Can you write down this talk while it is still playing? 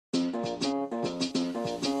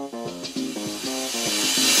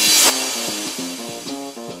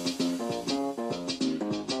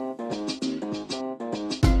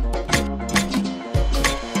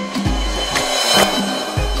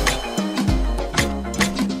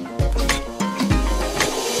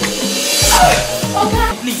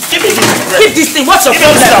please. Give me this bread. Keep this thing. What's your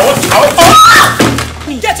problem?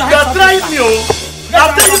 Get your hands off. You're trying me,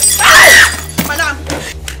 I'm telling you.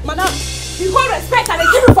 Madam, you hold respect and they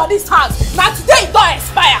give you for this house. Now today it don't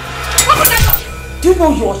expire. Do you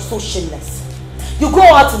know you are so shameless? You go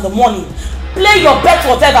out in the morning, play your bet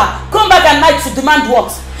whatever, come back at night to demand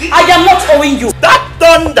what? I am not owing you. That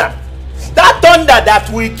thunder that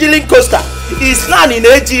we killing Costa is now in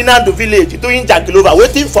AG Nando village doing Jankilova,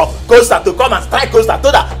 waiting for Costa to come and strike Costa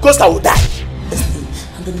so that Costa will die.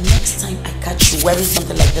 And the next time I catch you wearing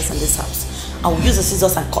something like this in this house, I will use the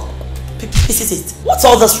scissors and cut pieces it. What's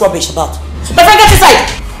all this rubbish about? My friend, get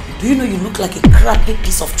inside! Do you know you look like a crappy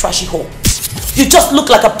piece of trashy hole? You just look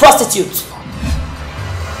like a prostitute.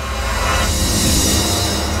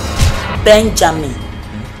 Benjamin,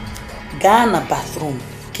 Ghana bathroom,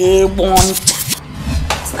 K1.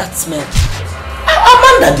 That smell.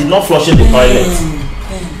 Amanda did not flush in the toilet.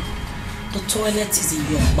 Ben, the toilet is in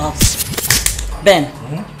your mouth. Ben,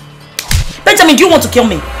 Benjamin, do you want to kill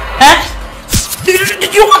me? Eh? Do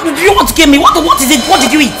you want to kill me? What is it? What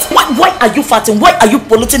did you eat? Why are you farting? Why are you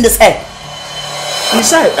polluting this air?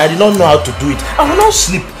 Besides, I did not know how to do it. I will not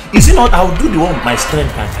sleep. Is it not? I will do the one my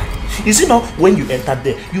strength can carry. Is it not? When you enter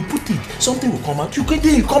there, you put it, something will come out. You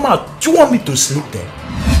come out. Do you want me to sleep there?